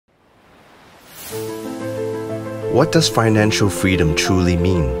What does financial freedom truly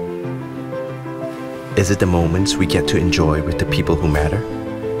mean? Is it the moments we get to enjoy with the people who matter?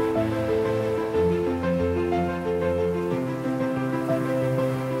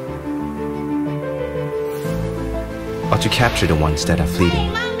 Or to capture the ones that are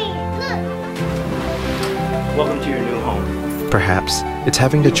fleeting? Welcome to your new home. Perhaps it's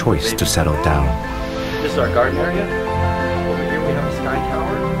having the choice to settle down. This is our garden area. Over here we have a sky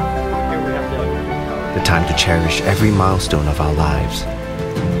tower. Here we have the The time to cherish every milestone of our lives.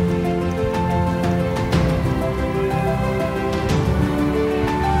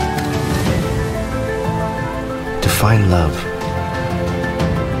 To find love.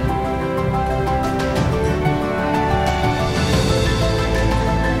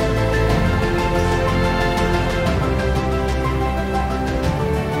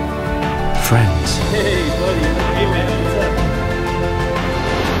 Friends. Hey, buddy. Hey, man. What's up?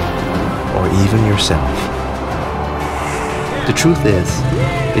 Or even yourself. The truth is,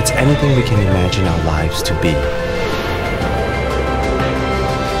 it's anything we can imagine our lives to be.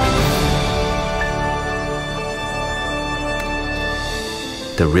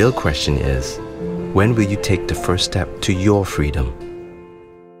 The real question is, when will you take the first step to your freedom?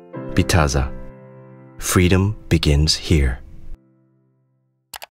 Bitazza. Freedom begins here.